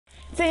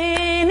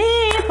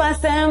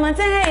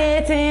semate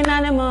eti na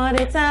ne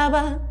more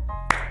taba.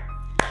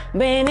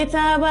 Beni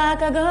taba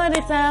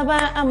kagode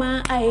taba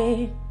ama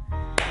ai.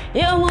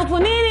 Yo mo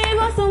punini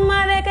go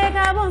sumare ke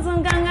kabon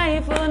sunganga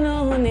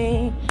ifunu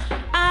ni.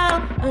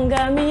 Au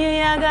ngami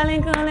ya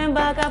galin kolen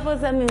baka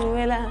fosa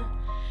miwela.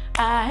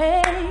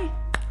 Ahe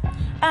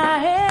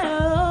ahe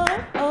oh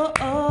oh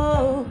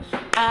oh.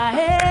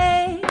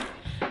 Ahe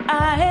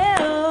ahe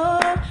oh.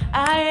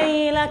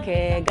 Ahe la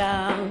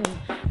kegam.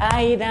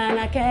 Ahe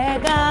dana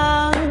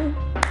kegam.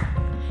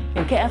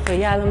 Careful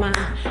yalma,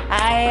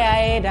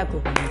 I da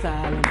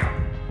kukuzalam.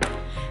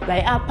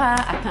 Like apa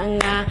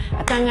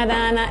atanga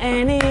dana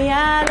any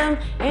yalam,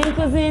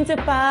 inclusin to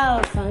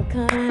power, some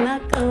kind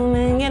of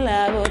coming in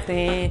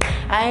lavote.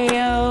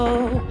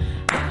 Ayo,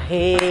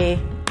 ahe,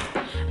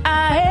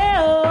 ahe,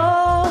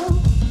 oh.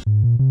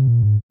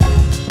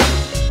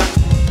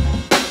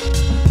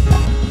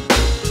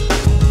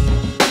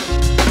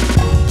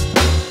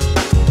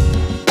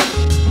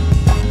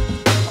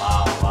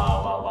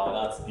 Wow,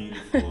 that's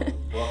beautiful.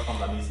 Welcome,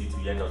 Lamisi, to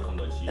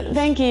YEN.com.gh.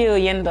 Thank you,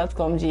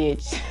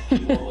 YEN.com.gh.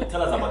 Well,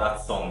 tell us about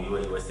that song you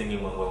were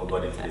singing when we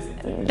got into this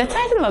interview. The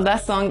title of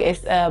that song is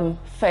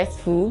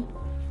Faithful.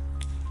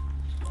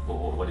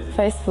 What is it?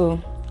 Faithful.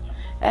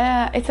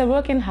 It's a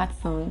broken heart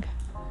song.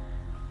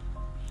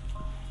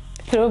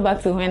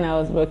 Throwback to when I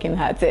was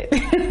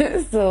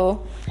broken-hearted.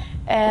 So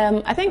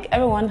I think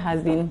everyone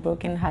has been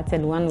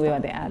broken-hearted one way or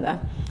the other.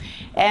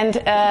 And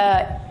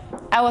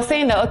I was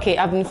saying that, okay,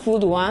 I've been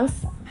fooled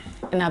once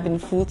and I've been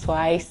fooled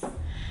twice.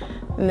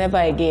 Never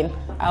again.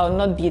 I will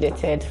not be the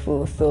third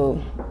fool,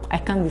 so I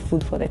can't be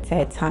fooled for the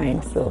third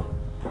time. So.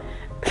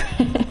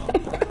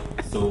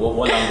 So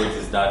what language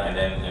is that, and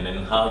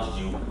then how did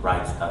you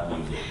write that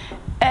music?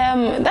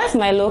 That's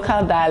my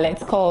local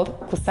dialect called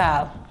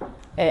Kusal.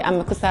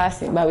 I'm a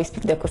Kusasi, but we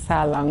speak the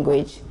Kusal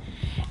language.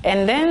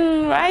 And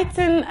then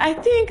writing, I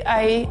think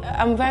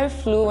I'm very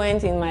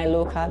fluent in my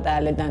local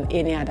dialect than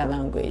any other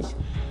language.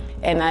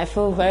 And I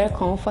feel very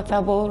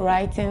comfortable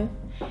writing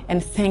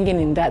and singing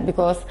in that,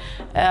 because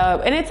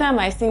anytime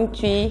I sing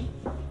Tree,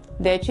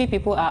 the Tree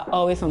people are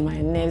always on my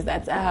nerves.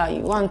 That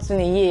you want to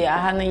hear,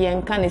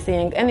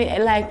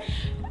 and like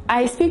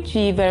I speak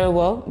Tree very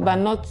well, but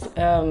not.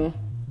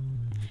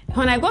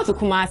 When I go to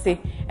Kumasi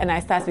and I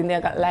start speaking,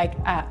 they're like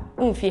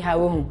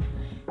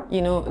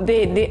you know,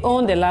 they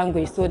own the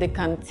language, so they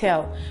can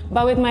tell.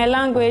 But with my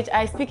language,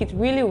 I speak it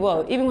really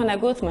well. Even when I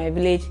go to my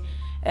village,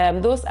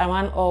 those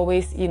around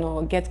always, you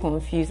know, get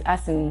confused,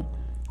 asking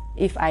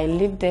if I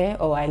live there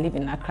or I live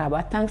in Accra.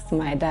 But thanks to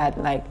my dad,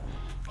 like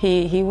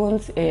he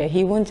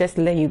won't just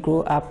let you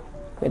grow up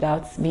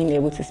without being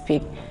able to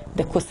speak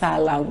the Kosa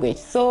language.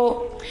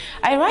 So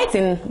I write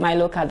in my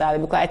local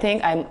dialect because I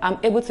think I'm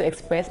able to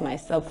express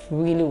myself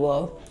really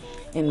well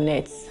in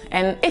it.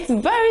 And it's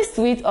very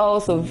sweet,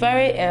 also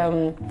very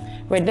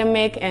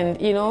rhythmic, and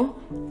you know,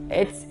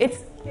 it's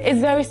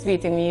very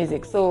sweet in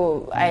music.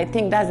 So I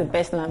think that's the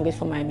best language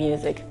for my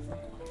music.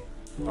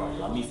 All right,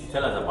 Lamisi,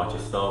 tell us about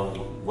yourself,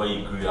 where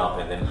you grew up,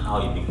 and then how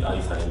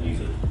you started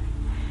music.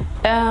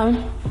 I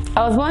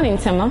was born in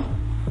Tema,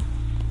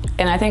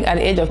 and I think at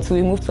the age of 2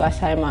 we moved to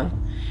Ashaiman,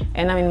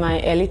 and I'm in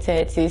my early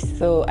 30s.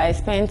 So I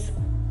spent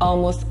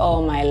almost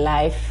all my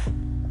life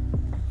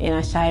in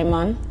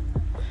Ashaiman.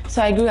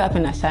 So I grew up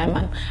in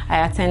Ashaiman.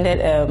 I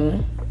attended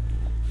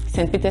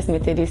St. Peter's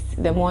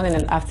Methodist, the morning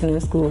and afternoon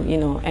school, you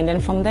know, and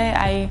then from there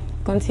I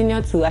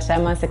continued to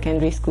Ashaiman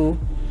Secondary School.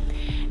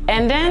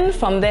 And then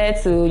from there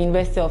to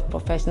University of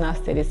Professional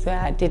Studies, where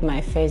I did my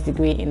first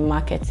degree in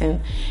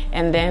marketing,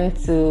 and then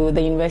to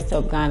the University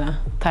of Ghana,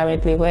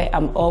 currently, where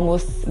I'm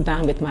almost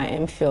done with my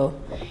MPhil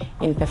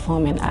in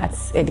Performing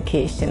Arts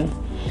Education.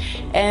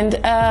 And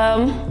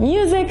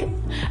music,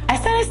 I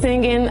started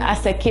singing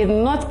as a kid,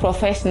 not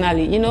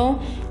professionally, you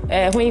know.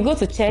 When you go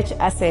to church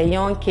as a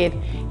young kid,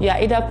 you are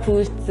either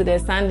pushed to the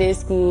Sunday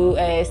school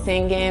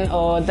singing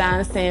or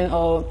dancing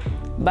or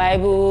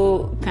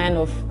Bible kind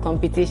of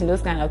competition,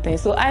 those kind of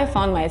things. So I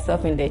found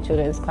myself in the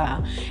children's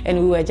choir, and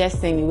we were just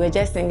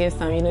singing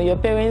some, you know, your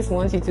parents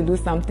want you to do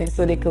something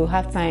so they could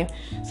have time,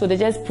 so they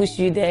just push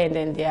you there, and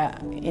then they are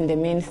in the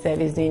main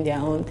service doing their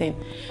own thing.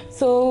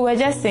 So we're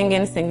just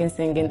singing,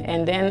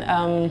 and then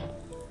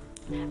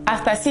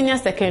after senior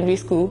secondary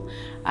school,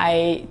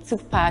 I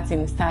took part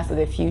in Stars of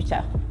the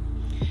Future.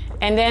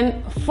 And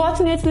then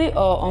fortunately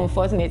or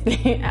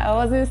unfortunately, I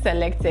wasn't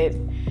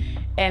selected.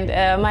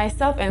 And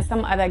myself and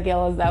some other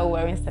girls that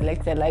weren't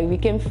selected, like, we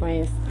became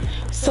friends.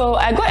 So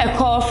I got a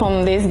call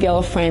from this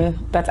girlfriend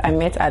that I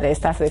met at the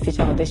Stars of the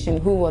Future audition,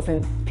 who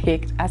wasn't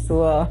picked as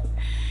well.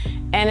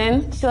 And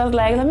then she was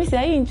like, Lamisi,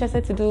 are you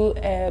interested to do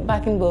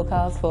backing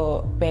vocals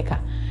for Becca?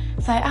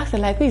 So I asked her,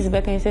 like, who is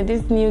Becca? And she said,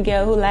 this new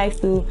girl who likes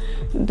to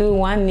do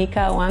one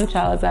knicker, one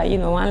trouser, you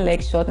know, one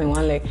leg short and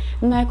one leg.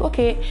 I'm like,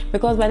 okay,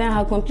 because by then I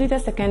had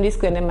completed secondary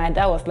school, and then my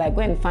dad was like,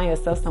 go and find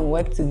yourself some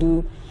work to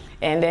do.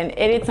 And then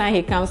anytime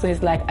he comes, so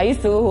he's like, are you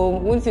still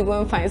home? Won't you go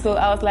and find? So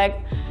I was like,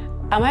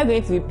 am I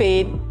going to be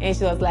paid? And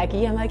she was like,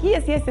 yeah. I'm like,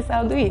 yes,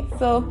 I'll do it.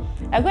 So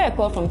I got a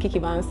call from Kiki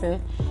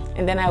Banson,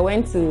 and then I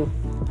went to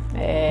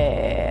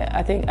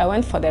I think I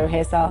went for the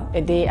rehearsal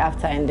a day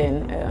after, and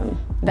then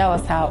that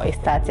was how it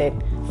started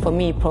for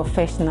me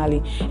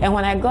professionally. And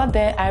when I got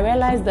there, I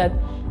realized that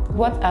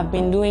what I've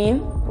been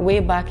doing way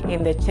back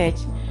in the church,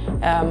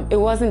 it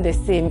wasn't the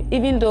same,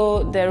 even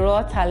though the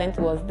raw talent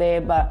was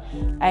there, but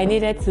I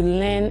needed to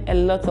learn a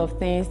lot of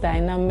things,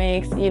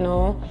 dynamics, you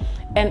know,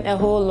 and a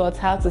whole lot,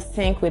 how to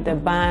sync with the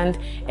band,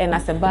 and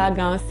as a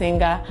background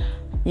singer,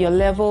 your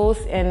levels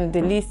and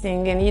the lead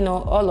singing, you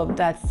know, all of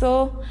that.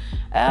 So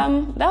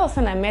that was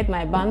when I met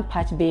my band,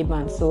 Patch Bay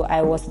Band. So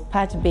I was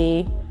Patch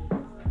Bay.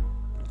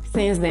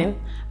 Since then,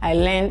 I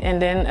learned,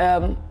 and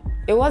then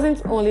it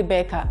wasn't only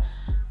Becca.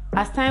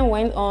 As time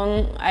went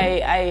on,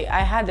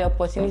 I had the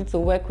opportunity to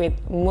work with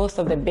most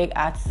of the big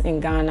acts in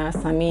Ghana: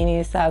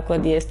 Samini, Sako,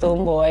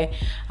 Stoneboy,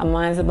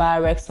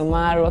 Amanzaba, Rex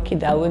Omar, Rocky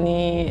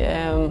Dawuni,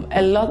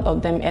 a lot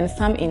of them, and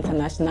some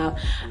international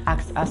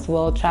acts as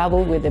well.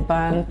 Traveled with the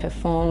band,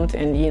 performed,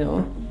 and you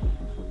know.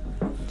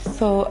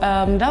 So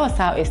that was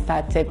how it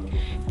started.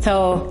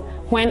 So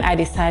when I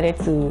decided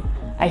to,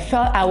 I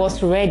felt I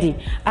was ready.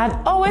 I'd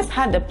always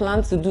had the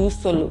plan to do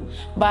solo,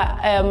 but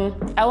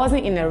I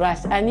wasn't in a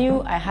rush. I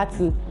knew I had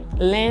to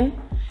learn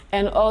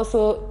and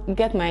also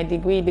get my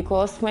degree,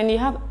 because when you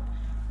have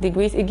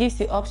degrees, it gives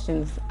you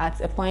options at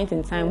a point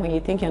in time when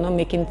you think you're not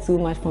making too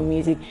much from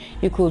music.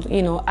 You could,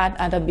 you know, add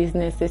other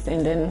businesses,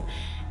 and then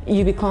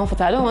you be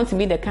comfortable. I don't want to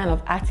be the kind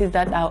of artist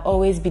that I'll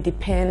always be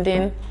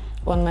depending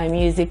on my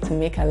music to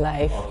make a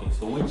life. Okay,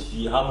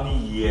 so how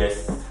many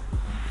years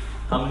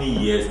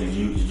did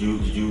you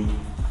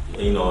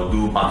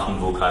do backing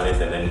vocals,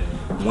 and then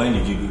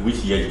which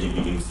year did you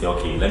begin to say,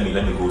 okay, let me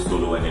go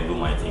solo and then do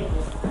my thing?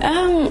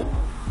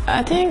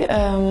 I think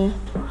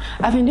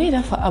I've been doing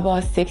that for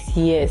about 6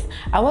 years.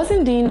 I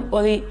wasn't doing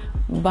only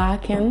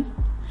backing.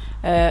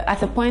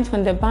 At a point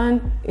when the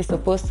band is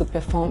supposed to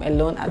perform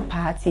alone at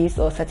parties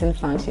or certain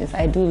functions,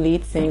 I do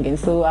lead singing.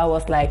 So I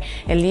was like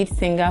a lead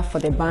singer for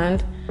the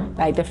band,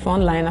 like the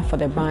front liner for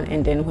the band.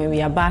 And then when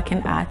we are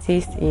backing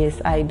artists,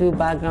 yes, I do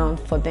background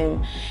for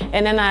them.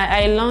 And then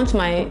I launched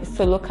my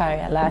solo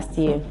career last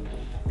year.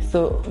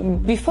 So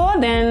before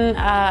then,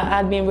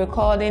 I'd been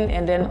recording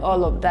and then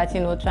all of that,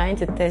 you know, trying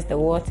to test the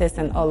waters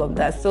and all of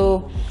that.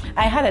 So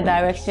I had a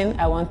direction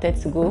I wanted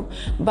to go.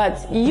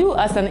 But you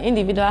as an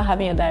individual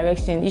having a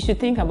direction, you should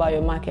think about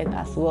your market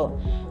as well.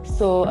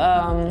 So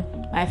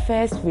my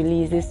first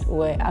releases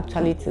were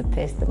actually to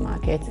test the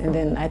market. And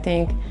then I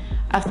think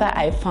after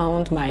I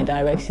found my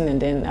direction,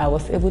 and then I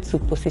was able to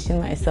position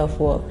myself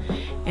well,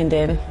 and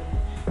then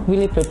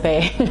really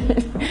prepare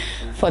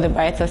for the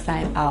Brighter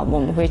Side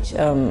album, which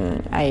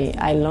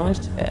I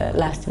launched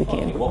last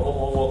weekend.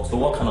 Okay. So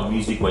what kind of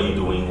music were you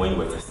doing when you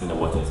were testing the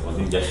waters? Was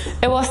it just?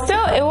 It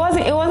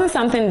wasn't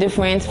something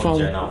different from.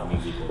 Genre of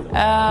music?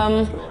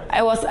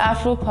 It was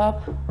Afro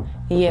pop.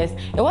 Yes,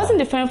 it wasn't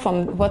different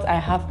from what I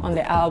have on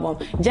the album.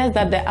 Just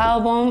that the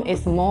album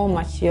is more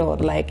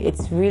matured. Like,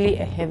 it's really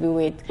a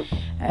heavyweight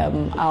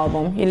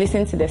album. You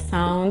listen to the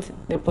sound,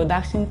 the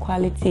production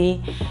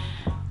quality.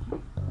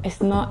 It's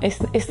no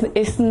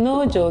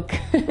joke.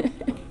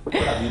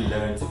 What have you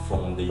learned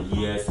from the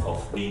years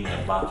of being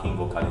a backing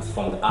vocalist,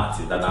 from the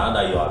artist, that now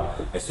that you are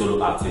a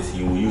solo artist,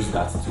 you will use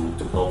that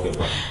to help your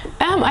brand?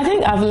 I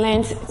think I've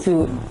learned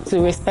to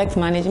respect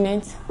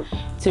management,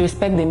 to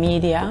respect the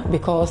media,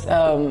 because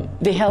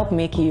they help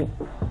make you,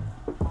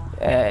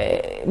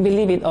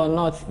 believe it or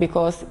not,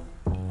 because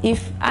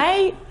if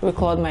I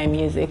record my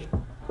music,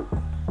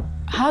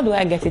 how do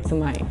I get it to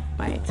my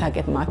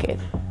target market?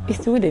 It's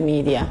through the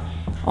media.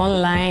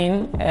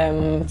 Online,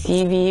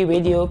 TV,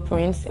 radio,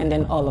 print, and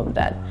then all of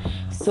that.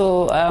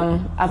 So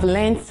I've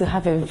learned to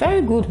have a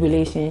very good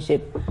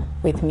relationship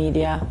with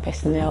media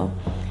personnel,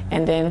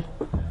 and then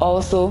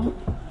also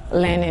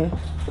learning,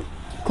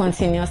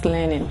 continuous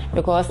learning,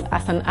 because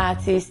as an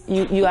artist,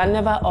 you are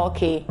never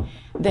okay.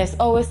 There's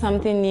always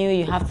something new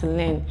you have to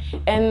learn.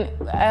 And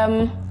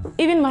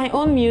even my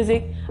own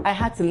music, I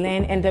had to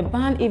learn, and the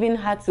band even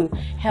had to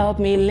help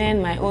me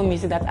learn my own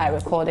music that I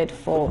recorded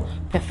for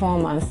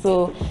performance.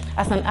 So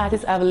as an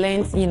artist, I've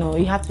learned, you know,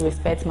 you have to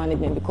respect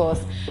management,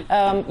 because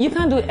you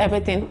can't do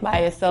everything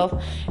by yourself.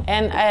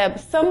 And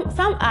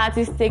some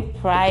artists take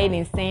pride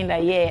in saying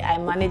that, yeah, I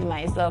manage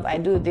myself, I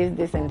do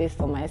this and this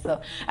for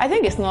myself. I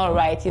think it's not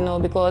right, you know,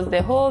 because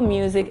the whole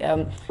music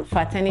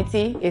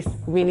fraternity is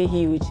really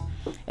huge.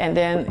 And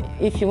then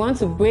if you want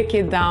to break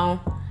it down,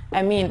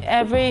 I mean,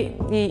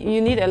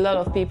 you need a lot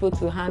of people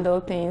to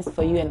handle things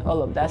for you and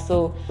all of that.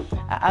 So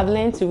I've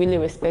learned to really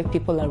respect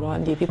people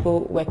around you,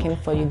 people working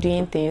for you,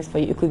 doing things for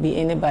you. It could be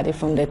anybody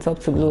from the top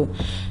to below.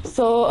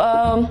 So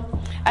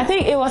I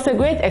think it was a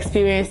great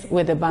experience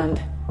with the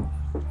band.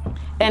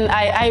 And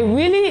I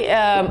really,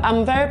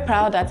 I'm very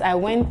proud that I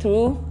went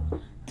through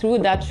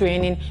that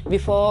training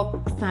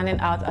before standing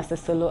out as a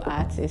solo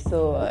artist.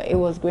 So it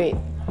was great.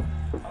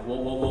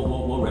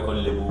 What record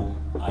label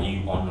are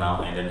you on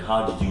now, and then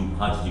how did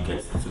you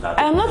get to that?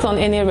 I'm not on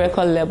any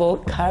record label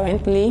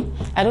currently.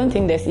 I don't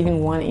think there's even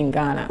one in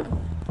Ghana.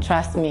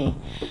 Trust me.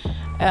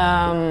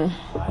 Why?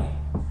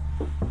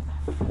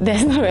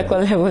 There's no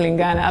record label in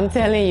Ghana, I'm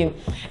telling you.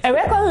 A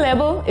record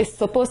label is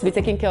supposed to be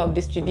taking care of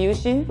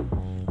distribution,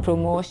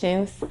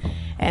 promotions,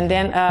 and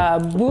then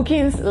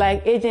bookings.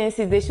 Like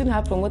agencies, they should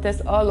have promoters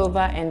all over,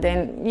 and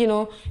then you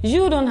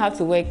don't have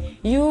to work.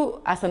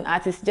 You as an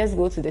artist just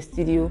go to the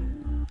studio,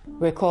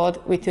 record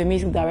with your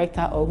music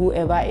director or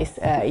whoever is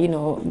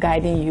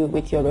guiding you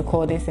with your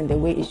recordings and the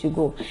way it should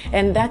go,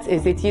 and that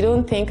is it. You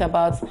don't think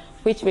about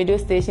which radio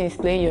station is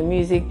playing your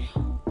music,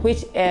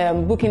 which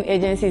booking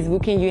agency is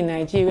booking you in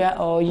Nigeria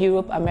or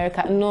Europe,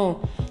 America.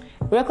 No.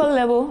 Record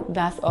label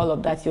does all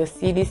of that, your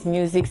CDs,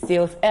 music,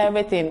 sales,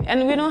 everything.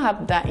 And we don't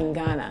have that in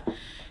Ghana.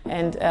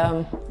 And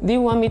do you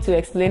want me to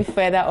explain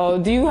further, or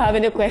do you have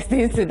any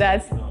questions to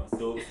that? No,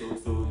 so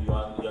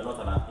you're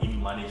not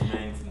in management?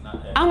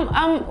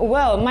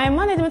 Well, my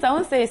management, I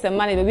won't say it's a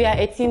management. We are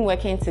a team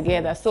working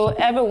together. So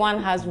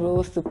everyone has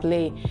roles to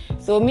play.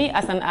 So me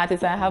as an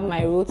artist, I have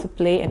my role to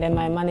play, and then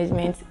my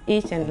management,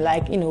 each, and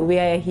we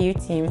are a huge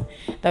team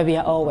that we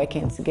are all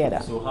working together.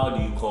 So how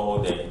do you call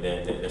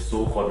the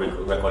so-called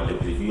record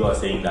labels? If you are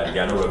saying that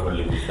there are no record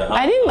labels.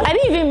 I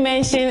didn't even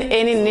mention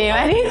any name.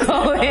 I didn't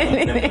call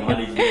any name.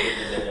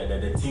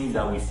 The teams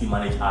that we see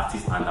manage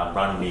artists under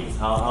brand names.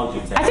 How do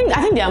you tell? I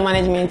think they are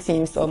management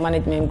teams or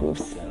management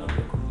groups.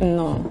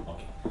 No.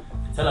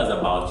 Tell us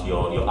about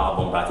your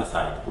album Brighter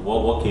Side.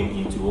 What went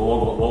into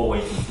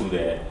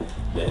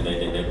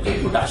the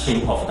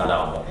production of that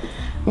album?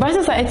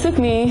 Brighter Side, it took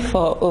me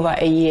for over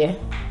a year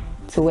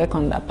to work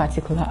on that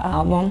particular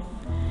album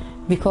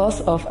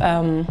because of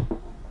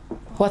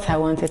what I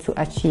wanted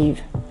to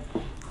achieve.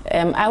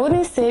 I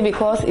wouldn't say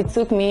because it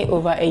took me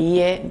over a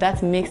year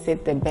that makes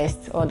it the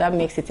best or that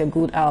makes it a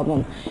good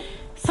album.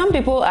 Some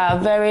people are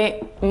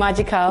very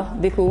magical.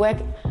 They could work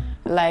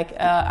like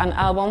an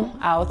album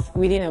out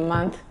within a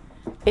month.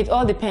 It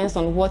all depends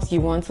on what you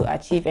want to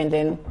achieve and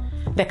then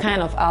the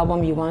kind of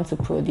album you want to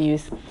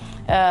produce.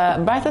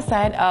 Brighter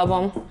Side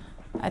album,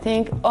 I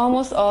think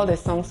almost all the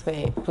songs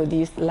were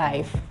produced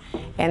live.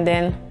 And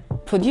then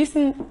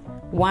producing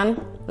one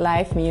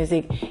live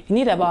music, you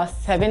need about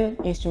 7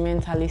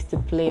 instrumentalists to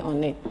play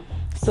on it.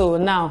 So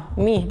now,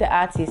 me, the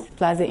artist,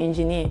 plus the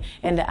engineer,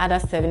 and the other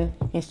 7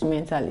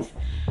 instrumentalists.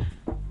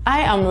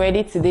 I am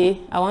ready today,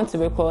 I want to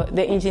record.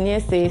 The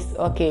engineer says,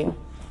 okay,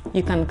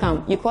 you can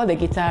come. You call the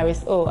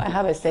guitarist, oh, I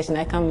have a session,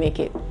 I can't make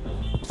it.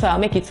 So I'll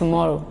make it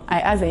tomorrow. I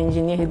ask the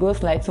engineer, he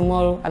goes like,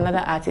 tomorrow, another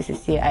artist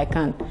is here, I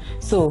can't.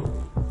 So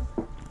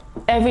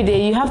every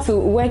day you have to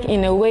work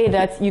in a way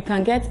that you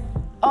can get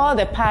all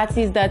the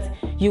parties that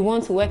you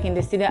want to work in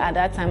the studio at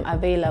that time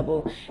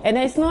available. And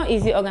it's not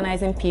easy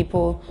organizing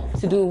people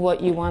to do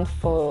what you want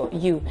for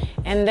you.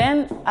 And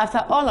then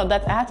after all of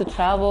that, I had to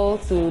travel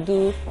to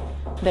do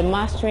the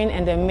mastering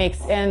and the mix,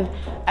 and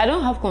I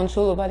don't have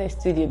control over the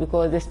studio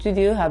because the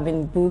studio have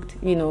been booked,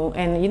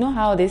 and you know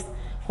how these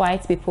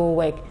white people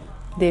work,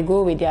 they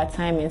go with their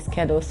time and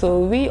schedule, so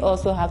we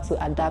also have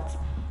to adapt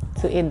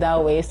to it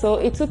that way. So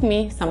it took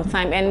me some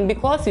time, and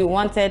because we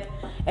wanted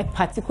a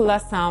particular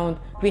sound,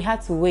 we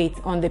had to wait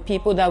on the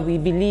people that we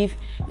believe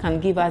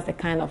can give us the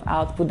kind of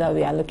output that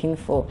we are looking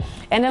for.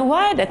 And then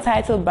why the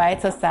title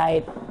Brighter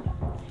Side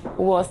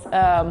was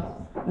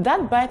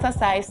that Brighter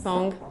Side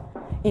song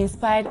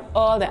inspired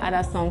all the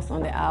other songs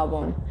on the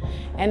album.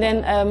 And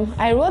then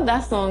I wrote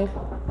that song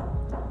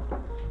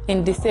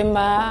in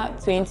December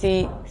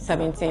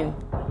 2017.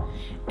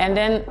 And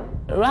then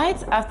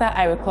right after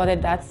I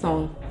recorded that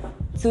song,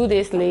 2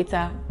 days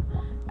later,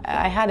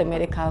 I had a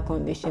medical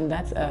condition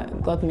that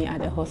got me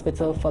at the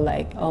hospital for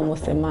like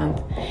almost a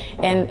month.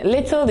 And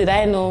little did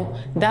I know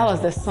that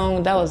was the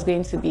song that was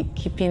going to be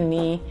keeping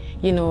me,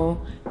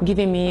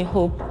 giving me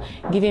hope,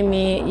 giving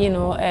me,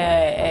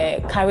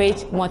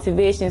 courage,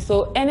 motivation.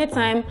 So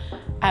anytime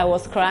I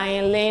was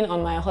crying, laying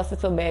on my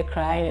hospital bed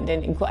crying, and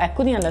then I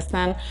couldn't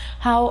understand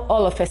how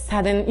all of a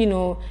sudden,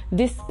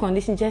 this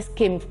condition just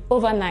came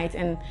overnight,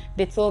 and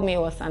they told me it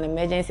was an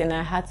emergency and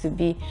I had to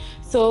be.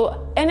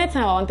 So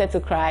anytime I wanted to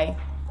cry,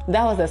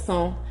 that was a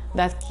song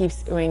that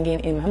keeps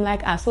ringing in. I'm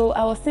like, so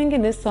I was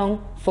singing this song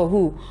for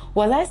who?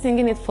 Was I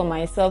singing it for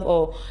myself,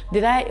 or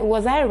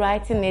was I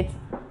writing it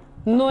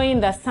knowing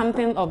that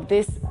something of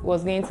this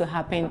was going to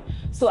happen?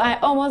 So I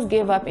almost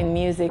gave up in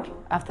music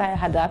after I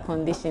had that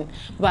condition.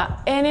 But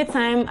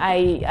anytime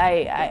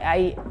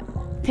I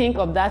think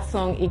of that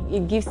song,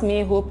 it gives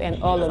me hope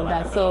and all of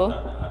that. So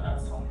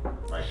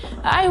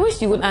I wish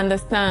you would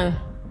understand,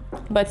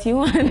 but you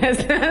won't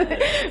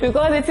understand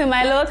because it's in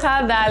my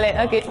local dialect.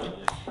 Okay.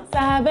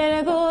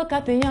 Sabenego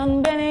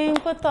katiyang bening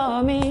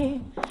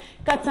potomi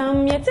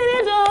katam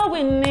yetini do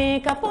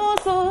winni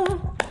kaposo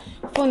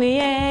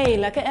funiye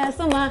like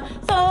esoma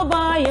so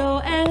boyo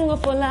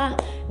engufula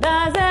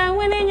daze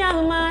winni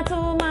nyalma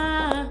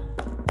tuma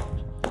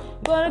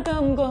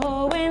gorgam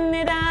go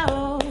winni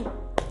dao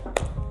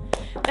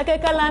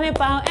like kalani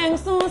pao eng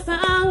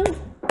susang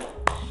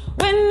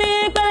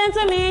winni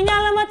kalento mi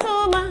nyalma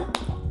tuma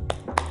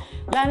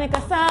lani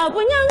kasabu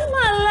nyang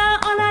mala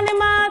onani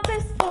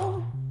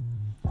matiso.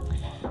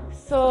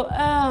 So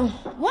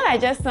what I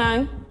just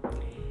sang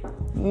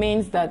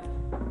means that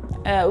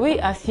we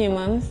as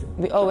humans,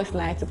 we always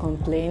like to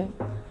complain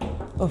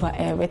over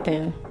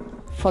everything.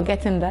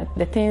 forgetting that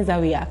the things that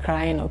we are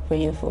crying or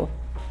praying for,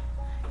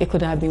 it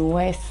could have been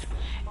worse.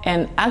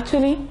 And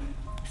actually,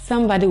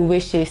 somebody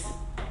wishes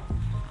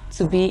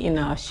to be in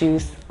our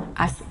shoes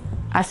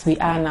as we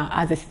are now,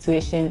 as the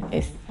situation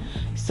is.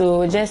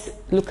 So just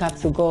look up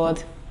to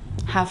God,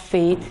 have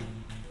faith,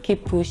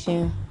 keep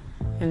pushing,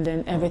 and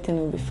then everything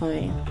will be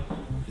fine.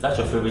 Is that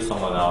your favorite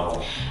song on the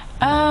album?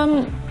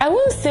 I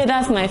wouldn't say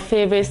that's my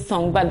favorite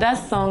song, but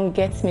that song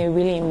gets me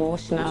really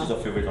emotional. Which is your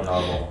favorite on the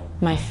album?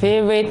 My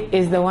favorite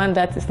is the one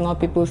that is not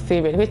people's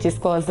favorite, which is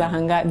called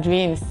Zahanga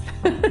Dreams.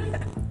 Okay.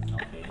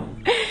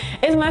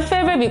 It's my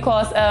favorite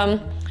because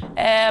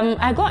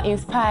I got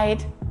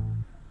inspired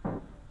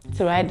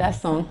to write that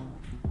song.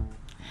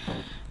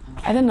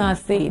 I don't know how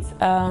to say it.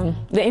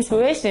 The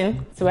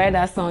inspiration to write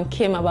that song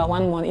came about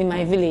one morning in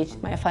my village,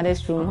 my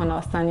father's room, when I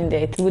was standing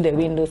there through the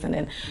windows and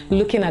then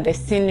looking at the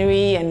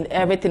scenery and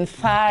everything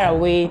far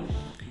away.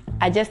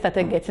 I just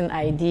started getting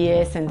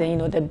ideas, and then, you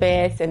know, the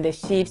birds and the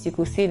sheep, you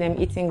could see them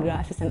eating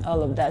grasses and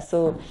all of that.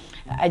 So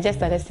I just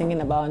started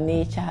singing about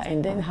nature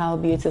and then how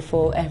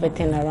beautiful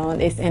everything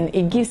around is, and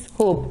it gives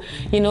hope.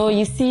 You know,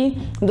 you see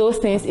those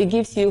things, it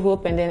gives you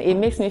hope, and then it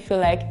makes me feel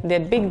like the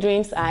big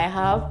dreams I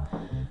have,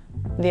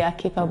 they are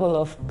capable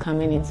of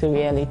coming into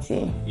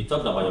reality. You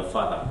talked about your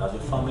father. Does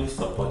your family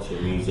support your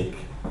music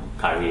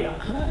career?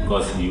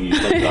 Because you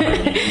talked about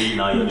your degree,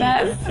 now you're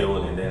doing the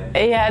field, and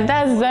then... Yeah,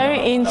 that's very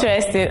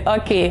interesting.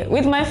 Okay,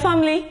 with my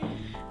family,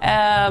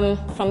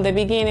 from the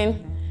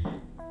beginning,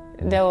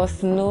 there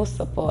was no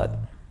support.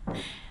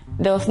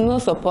 There was no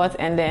support,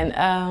 and then,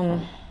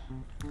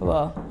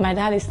 well, my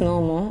dad is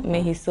no more.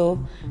 May his soul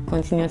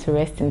continue to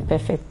rest in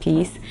perfect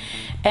peace.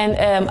 And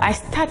I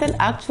started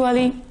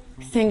actually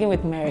singing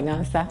with Mary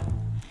Nansa,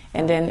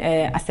 and then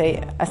as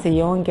a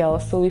young girl,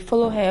 so we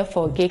follow her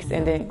for gigs,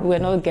 and then we were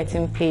not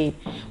getting paid,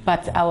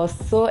 but I was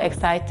so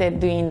excited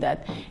doing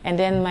that. And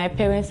then my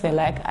parents were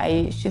like,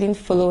 I shouldn't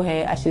follow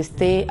her, I should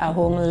stay at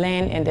home,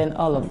 learn, and then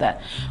all of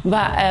that.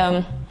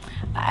 But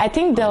I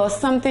think there was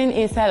something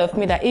inside of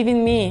me that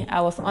even me,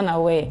 I was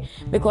unaware,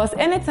 because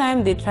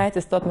anytime they tried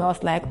to stop me, I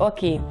was like,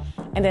 okay.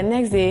 And the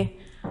next day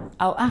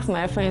I'll ask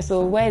my friends,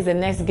 so where is the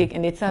next gig?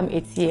 And they tell me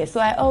it's here. So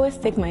I always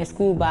take my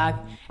school bag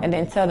and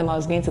then tell them I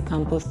was going to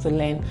campus to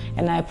learn.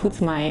 And I put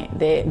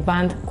the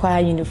band choir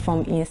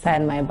uniform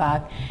inside my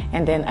bag.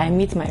 And then I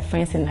meet my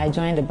friends and I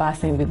join the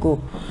bus and we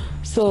go.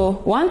 So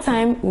one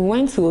time we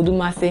went to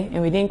Odumase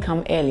and we didn't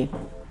come early.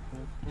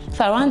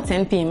 So around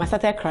 10 p.m. I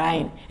started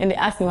crying. And they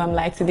asked me, I'm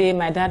like, today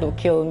my dad will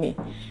kill me,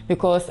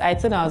 because I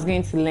told him I was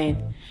going to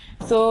learn.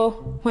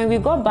 So when we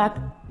got back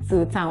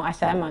to town,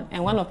 Ashaiman,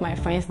 and one of my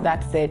friends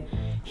that said,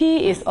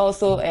 he is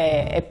also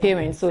a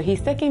parent, so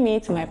he's taking me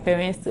to my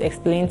parents to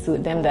explain to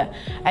them that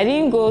I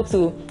didn't go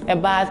to a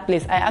bad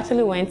place, I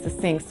actually went to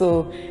sing,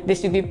 so they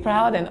should be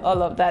proud and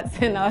all of that.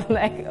 And I was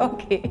like,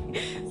 okay.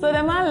 So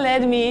the man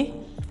led me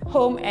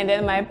home, and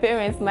then my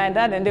parents, my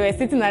dad, and they were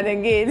sitting at the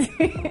gate.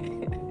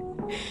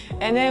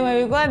 And then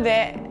when we got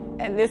there,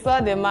 and they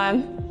saw the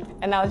man,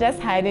 and I was just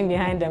hiding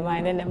behind the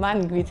man, and the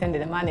man greeted, and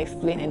the man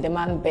explained, and the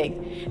man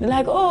begged. They're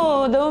like,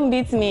 oh, don't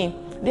beat me.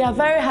 They are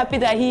very happy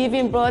that he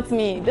even brought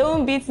me.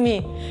 Don't beat me.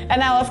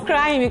 And I was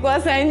crying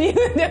because I knew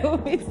they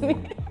would beat me.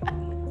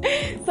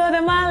 So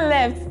the man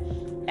left.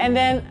 And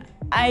then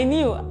I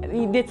knew,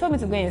 they told me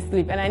to go and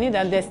sleep. And I knew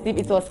that the sleep,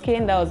 it was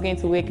Cain that was going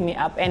to wake me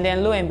up. And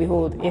then lo and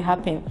behold, it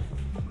happened.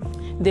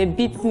 They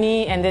beat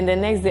me. And then the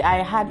next day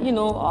I had, you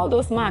know, all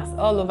those marks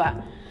all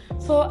over.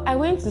 So I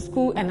went to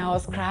school and I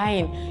was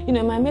crying. You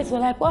know, my mates were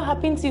like, what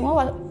happened to you?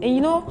 And you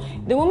know,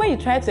 the moment you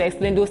try to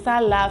explain, they'll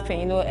start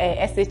laughing, you know,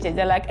 SHH.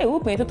 They're like, hey, who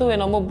painted to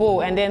no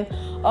more? And then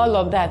all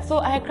of that. So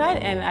I cried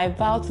and I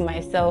vowed to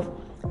myself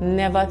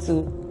never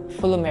to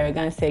follow Mary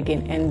Nansa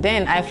again. And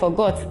then I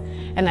forgot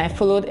and I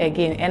followed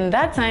again. And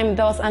that time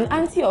there was an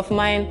auntie of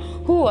mine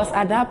who was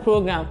at that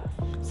program.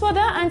 So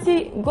that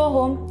auntie go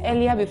home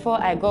earlier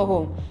before I go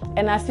home.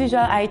 And as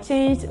usual, I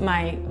changed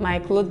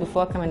my clothes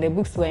before coming. The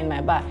books were in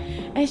my bag.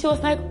 And she was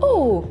like,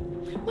 oh,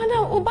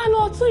 Madam,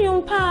 Ubano to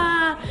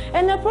yumpa.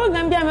 And the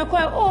program be me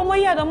call, oh, my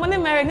yard, money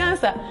Mary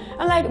Nansa.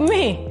 I'm like,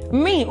 me,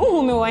 me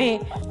wahi.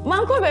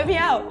 Manko baby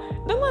out.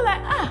 The man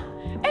like,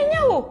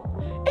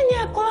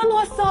 enya kola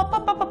no so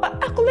papa,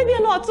 akulebi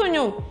no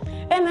to.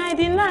 And I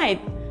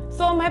denied.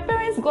 So my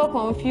parents got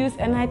confused,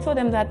 and I told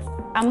them that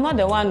I'm not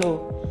the one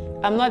who.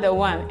 I'm not the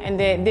one, and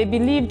they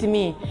believed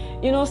me,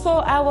 you know. So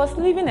I was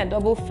living a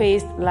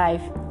double-faced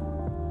life.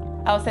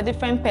 I was a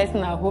different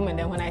person at home, and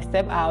then when I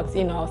stepped out,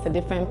 you know, I was a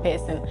different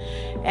person.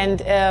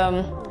 And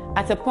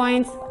at a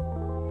point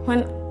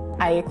when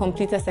I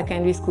completed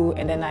secondary school,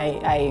 and then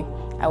I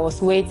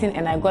was waiting,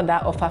 and I got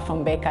that offer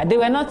from Becca. They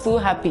were not too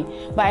happy,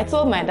 but I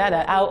told my dad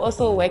that I'll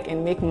also work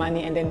and make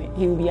money, and then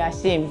he will be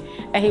ashamed.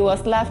 And he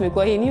was laughing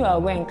because he knew I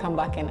would go and come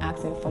back and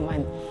ask him for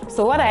money.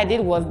 So what I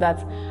did was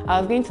that I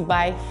was going to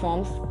buy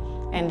forms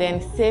and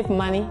then save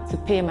money to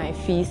pay my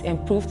fees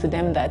and prove to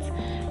them that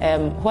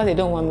what they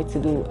don't want me to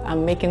do,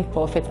 I'm making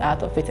profit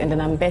out of it, and then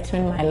I'm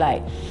bettering my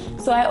life.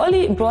 So I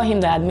only brought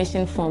him the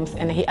admission forms,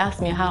 and he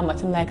asked me how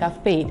much. I'm like,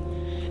 I've paid.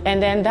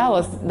 And then that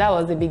was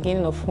the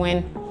beginning of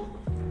when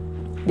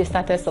they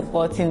started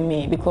supporting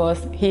me,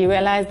 because he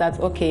realized that,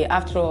 okay,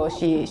 after all,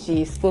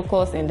 she's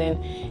focused and then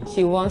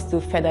she wants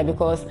to further,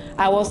 because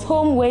I was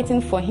home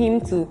waiting for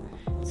him to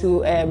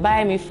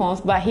buy me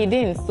phones, but he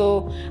didn't.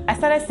 So I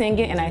started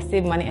singing and I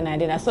saved money and I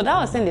did that. So that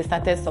was when they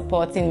started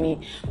supporting me.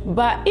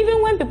 But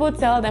even when people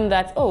tell them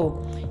that,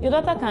 oh, your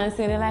daughter can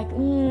sing, they're like,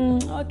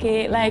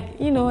 okay, like,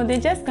 you know, they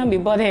just can't be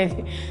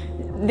bothered.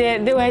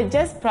 They were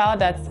just proud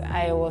that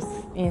I was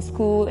in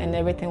school and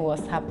everything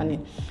was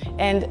happening.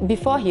 And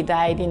before he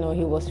died, you know,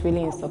 he was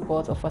really in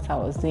support of what I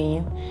was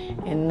doing.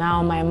 And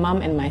now my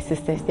mom and my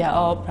sisters, they are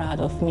all proud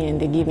of me and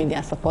they give me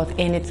their support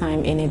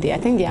anytime, any day. I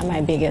think they are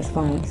my biggest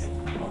fans.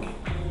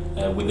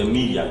 Okay. With the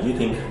media, do you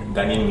think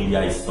Ghanaian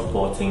media is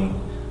supporting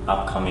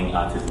upcoming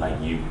artists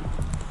like you?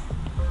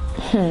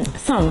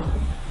 Some.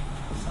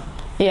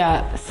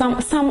 Yeah,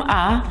 some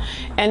are,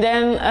 and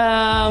then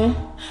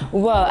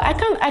well, I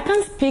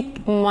can't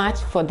speak much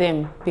for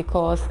them,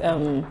 because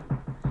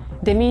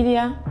the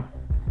media,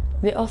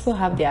 they also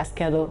have their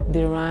schedule,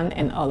 they run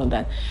and all of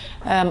that.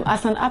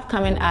 As an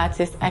upcoming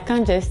artist, I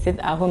can't just sit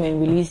at home and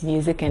release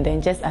music and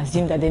then just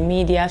assume that the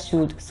media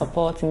should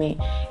support me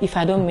if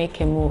I don't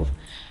make a move.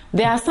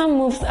 There are some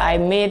moves I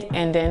made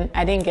and then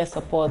I didn't get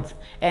support,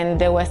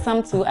 and there were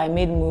some too I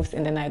made moves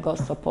and then I got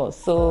support.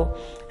 So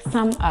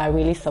some are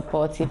really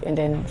supportive, and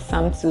then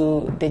some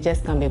too, they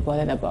just can't be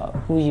bothered about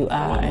who you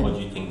are. What do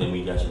you think the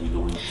media should be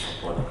doing to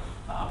support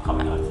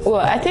upcoming artists?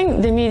 Well, I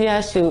think the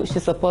media should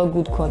support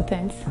good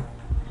content,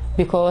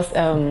 because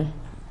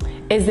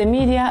it's the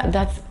media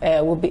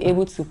that will be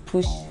able to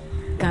push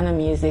Ghana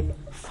music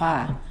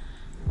far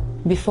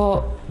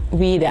before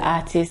we, the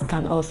artists,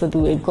 can also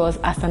do it. Because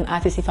as an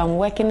artist, if I'm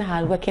working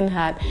hard,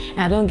 and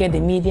I don't get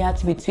the media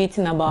to be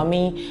tweeting about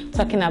me,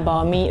 talking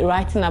about me,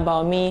 writing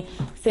about me,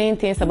 saying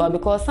things about,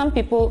 because some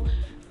people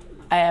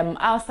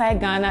outside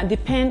Ghana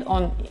depend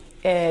on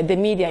the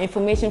media,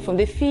 information from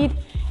the feed,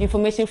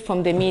 information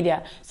from the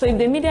media. So if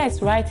the media is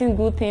writing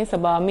good things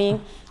about me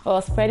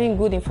or spreading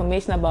good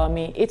information about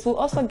me, it will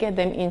also get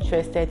them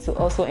interested to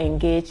also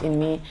engage in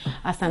me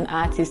as an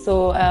artist.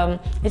 So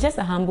it's just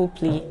a humble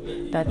plea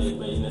that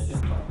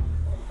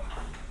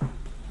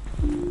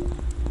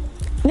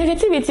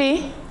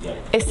negativity,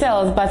 it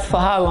sells, but for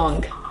how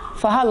long?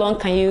 For how long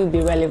can you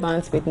be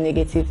relevant with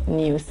negative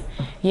news,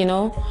 you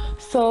know?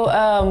 So,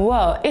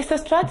 well, it's a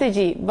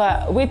strategy,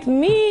 but with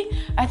me,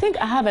 I think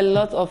I have a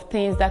lot of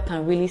things that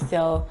can really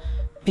sell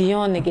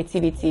beyond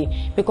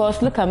negativity.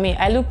 Because look at me,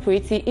 I look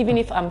pretty, even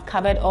if I'm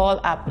covered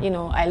all up, you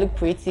know, I look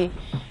pretty.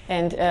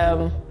 And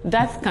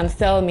that can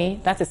sell me,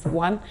 that is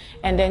one.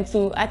 And then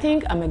two, I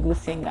think I'm a good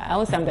singer. I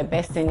won't say I'm the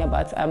best singer,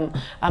 but I'm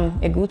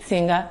a good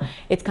singer.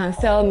 It can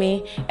sell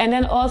me. And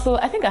then also,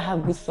 I think I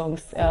have good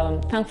songs.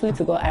 Thankfully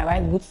to God, I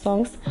write good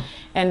songs.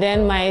 And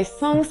then my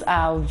songs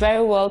are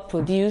very well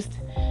produced.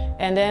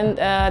 And then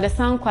the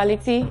sound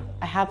quality,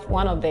 I have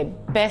one of the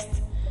best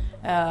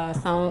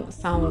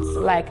sounds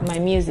like my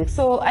music.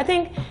 So I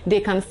think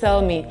they can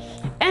sell me.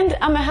 And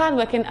I'm a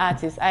hardworking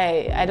artist.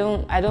 I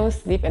don't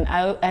sleep, and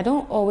I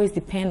don't always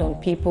depend on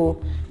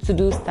people to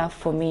do stuff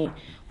for me.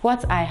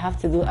 What I have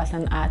to do as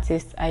an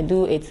artist, I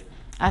do it,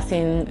 as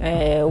in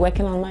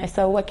working on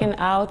myself, working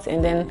out,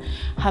 and then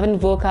having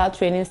vocal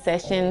training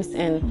sessions,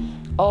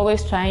 and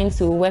always trying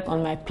to work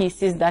on my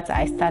pieces that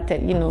I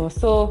started, you know.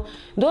 So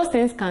those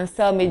things can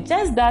sell me,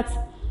 just that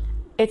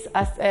it's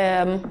as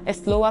a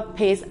slower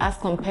pace as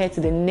compared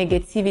to the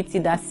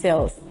negativity that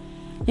sells.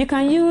 You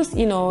can use,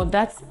 you know,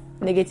 that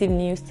negative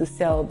news to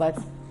sell, but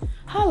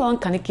how long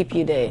can it keep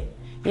you there?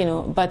 You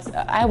know, but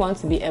I want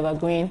to be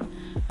evergreen.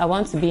 I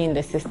want to be in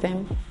the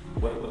system.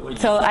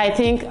 So I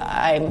think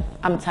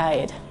I'm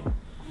tired.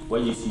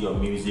 Where do you see your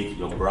music,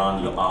 your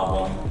brand, your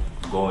album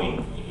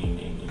going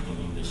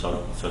in the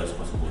shortest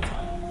possible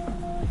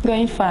time?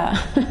 Going far.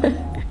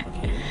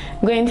 Okay.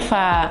 Going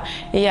far.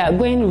 Yeah,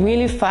 going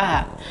really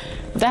far.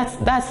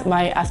 That's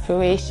my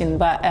aspiration,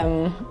 but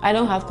I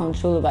don't have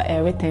control over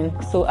everything.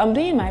 So I'm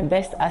doing my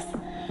best as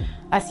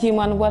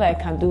human, what I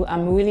can do.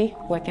 I'm really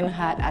working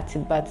hard at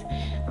it, but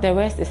the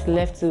rest is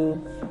left to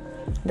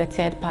the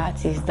third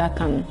parties that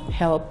can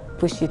help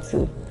push it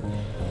to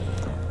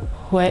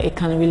where it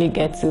can really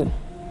get to.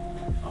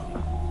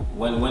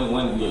 When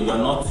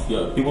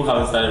people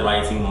haven't started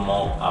writing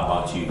more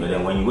about you, but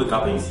then when you wake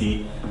up and you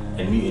see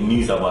a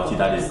news about you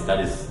that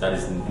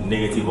is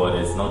negative or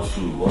that's not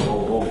true, what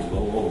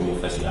will be your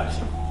first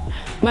reaction?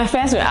 My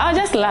first reaction, I'll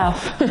just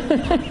laugh.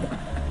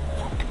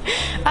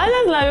 I'll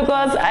just laugh,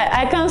 because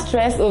I can't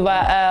stress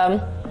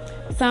over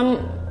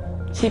some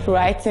cheap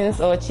writings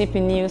or cheap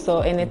news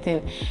or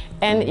anything.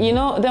 And you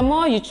know, the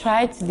more you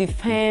try to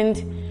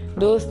defend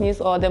those news,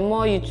 or the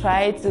more you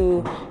try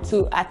to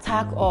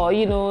attack, or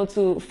you know,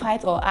 to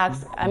fight or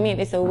ask, I mean,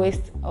 it's a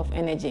waste of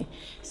energy.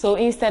 So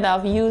instead,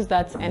 I've used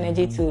that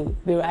energy to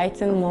be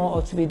writing more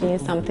or to be doing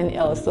something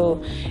else.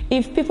 So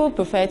if people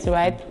prefer to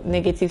write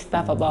negative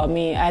stuff about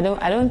me, I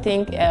don't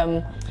think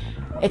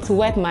it's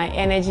worth my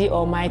energy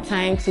or my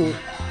time to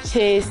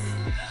chase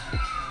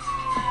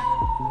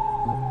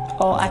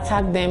or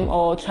attack them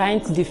or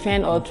trying to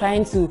defend or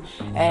trying to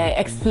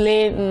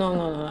explain.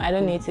 No. I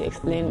don't need to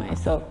explain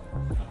myself.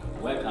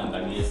 Where can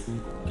Ghanaians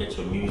get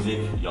your music,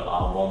 your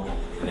album,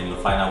 and then your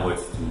final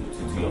words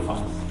to your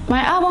fans?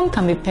 My album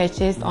can be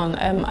purchased on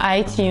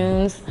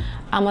iTunes,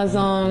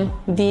 Amazon,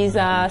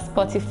 Deezer,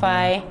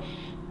 Spotify,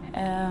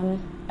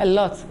 a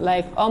lot,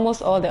 like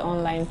almost all the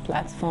online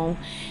platforms.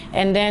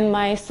 And then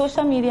my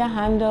social media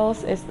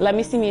handles is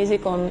Lamisi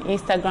Music on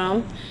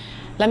Instagram,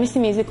 Lamisi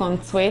Music on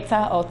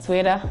Twitter,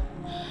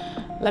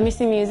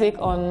 Lamisi Music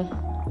on,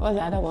 what's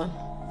the other one?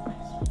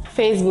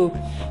 Facebook,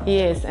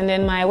 yes. And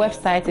then my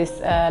website is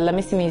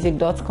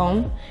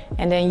lamisimusic.com,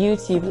 and then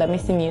YouTube,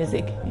 Lamisi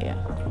Music, yeah.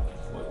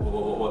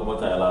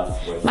 What are your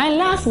last words? My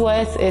last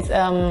words is,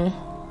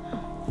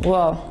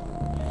 well,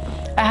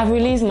 I have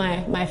released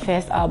my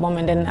first album,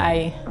 and then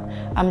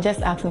I'm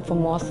just asking for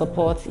more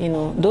support. You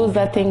know, those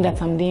that think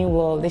that I'm doing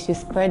well, they should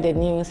spread the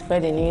news,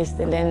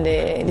 and then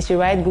they should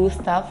write good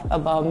stuff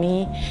about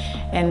me,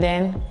 and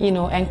then, you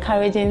know,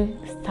 encouraging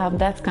stuff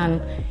that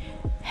can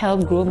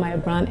help grow my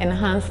brand,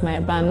 enhance my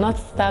brand, not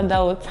stuff that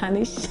will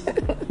tarnish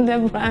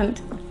the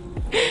brand.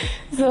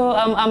 So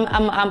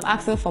I'm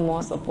asking for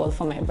more support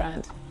for my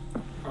brand.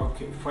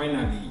 Okay,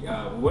 finally,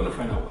 we want to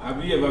find out,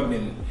 have you ever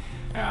been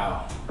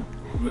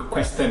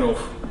requested of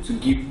to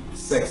give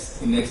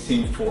sex in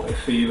exchange for a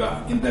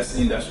favor in this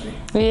industry?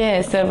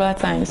 Yes, several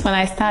times. When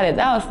I started,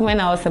 that was when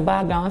I was a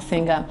background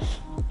singer,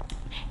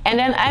 and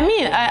then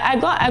I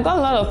got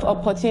a lot of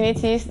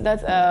opportunities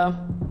that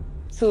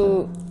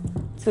to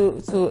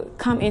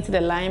come into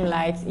the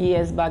limelight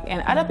years back,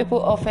 and other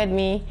people offered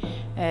me.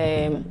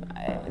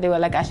 They were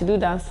like, I should do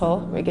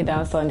dancehall, reggae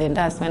dancehall, and then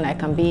that's when I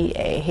can be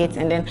a hit.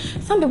 And then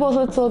some people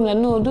also told me,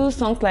 no, do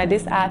songs like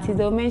this artist.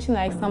 They'll mention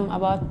like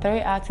about 3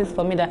 artists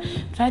for me that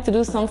try to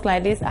do songs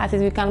like this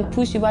artist. We can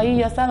push you, but you,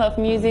 your style of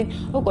music,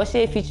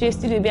 feature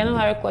studio, be no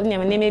recording,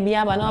 and maybe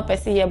but no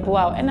person here,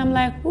 wow. And I'm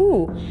like,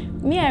 ooh,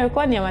 me, I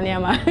record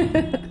nyama.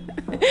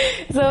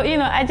 So, you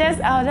know, I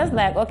was just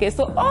like, okay,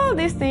 so all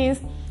these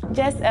things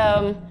just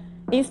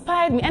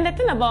inspired me. And the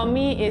thing about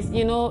me is,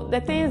 you know,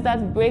 the things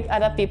that break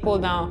other people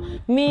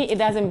down, me, it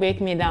doesn't break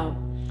me down.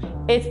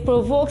 It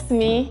provokes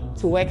me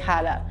to work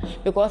harder,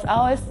 because I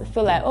always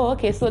feel like, oh,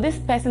 okay, so this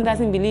person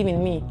doesn't believe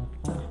in me.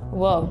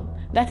 Well,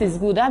 that is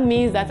good. That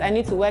means that I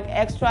need to work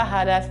extra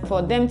harder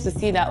for them to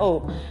see that,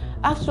 oh,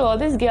 after all,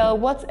 this girl,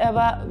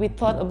 whatever we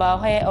thought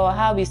about her or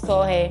how we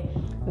saw her,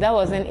 that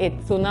wasn't it.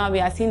 So now we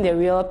are seeing the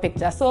real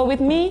picture. So with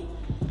me,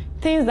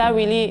 things that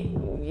really,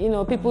 you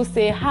know, people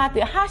say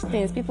harsh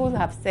things. People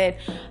have said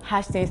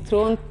harsh things,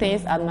 thrown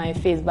things at my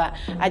face, but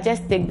I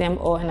just take them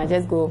all and I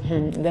just go,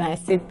 Then I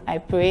sit, I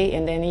pray,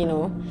 and then, you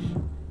know,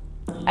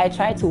 I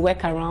try to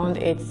work around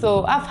it.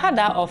 So I've had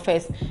that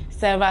offers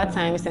several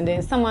times, and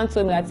then someone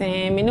told me that,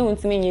 me no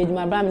want me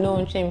my brand no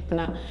want,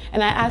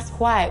 and I asked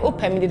why.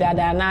 Open me that,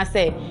 and I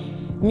say,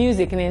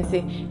 music and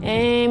say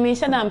me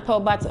shada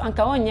ampa but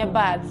anka onye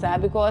bad sir,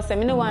 because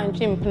me no wan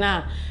twimp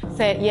na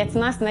say yet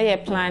nas na ye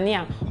plan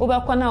ya wo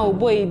be kwa na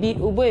oboy bi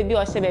o hye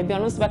be bi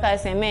ono so be ka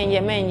say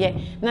menye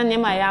na ne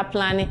ma ya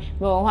plan me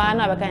wo ha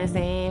na be ka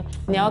say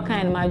ne o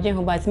kan ma dwen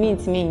ho but me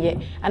ntimi nye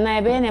ana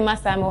e be ne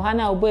masa me wo ha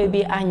na oboy bi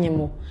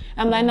anyemo.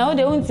 I'm like, now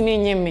they won't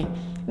me me.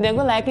 They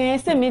go like,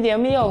 say me there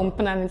me own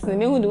plan it's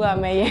me who do I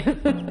may.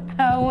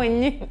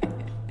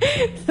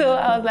 So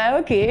I was like,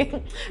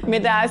 okay, me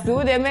that's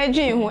who they made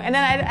dream, and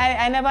then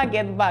I never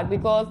get back,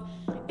 because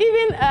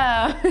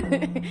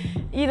even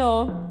you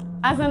know,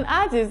 as an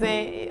artist,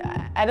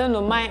 I don't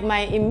know, my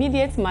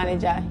immediate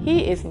manager,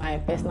 he is my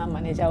personal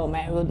manager or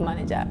my road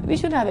manager. We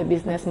should have a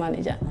business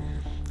manager.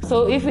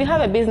 So if we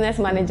have a business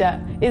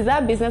manager, is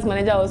that business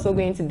manager also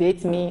going to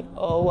date me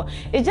or what?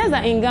 It's just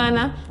that in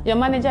Ghana, your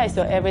manager is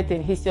your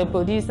everything. He's your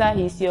producer,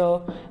 he's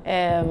your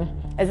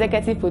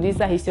executive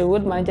producer, he's your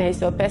road manager, he's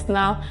your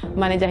personal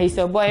manager, he's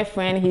your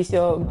boyfriend, he's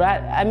your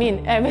brother, I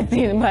mean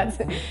everything. But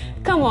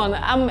come on,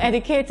 I'm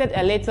educated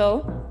a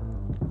little.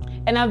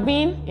 And I've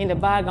been in the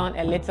background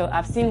a little.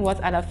 I've seen what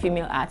other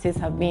female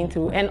artists have been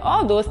through, and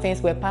all those things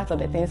were part of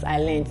the things I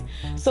learned.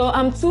 So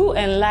I'm too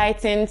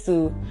enlightened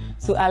to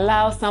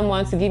allow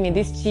someone to give me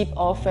these cheap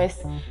offers.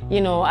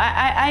 You know,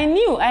 I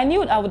knew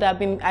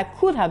I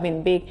could have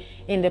been big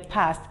in the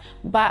past,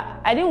 but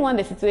I didn't want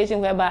the situation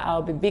whereby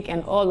I'll be big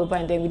and all over,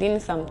 and then within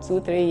some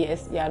 2-3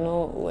 years, you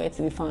know where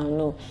to be found.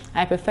 No,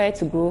 I prefer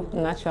to grow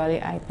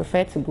naturally. I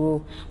prefer to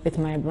grow with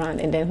my brand,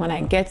 and then when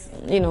I get,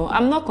 you know,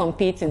 I'm not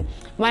competing.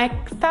 My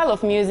style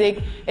of music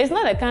is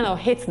not the kind of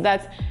hit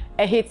that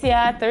a hit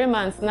here 3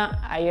 months now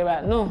a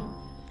year. No,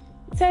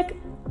 take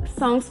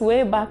songs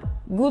way back,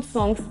 good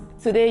songs.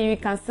 Today you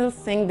can still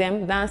sing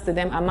them, dance to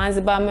them.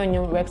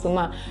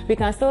 We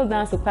can still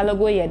dance to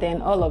Kalago Yede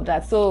and all of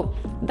that. So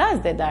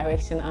that's the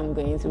direction I'm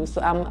going through. So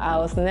I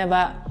was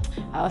never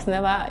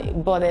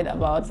bothered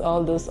about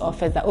all those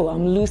offers that, oh,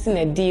 I'm losing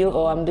a deal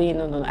or I'm doing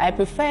no. I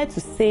prefer to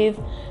save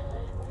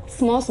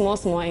small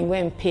and go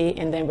and pay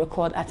and then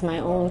record at my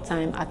own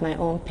time, at my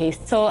own pace.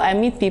 So I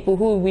meet people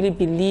who really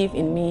believe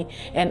in me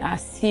and are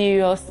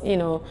serious, you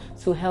know,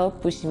 to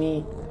help push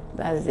me.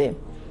 That's it.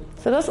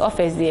 So those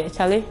offers there,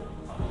 Charlie.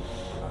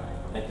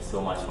 Thank you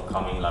so much for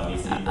coming,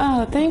 Lamisi.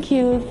 Oh, thank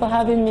you for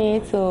having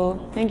me too.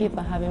 Thank you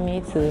for having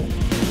me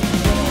too.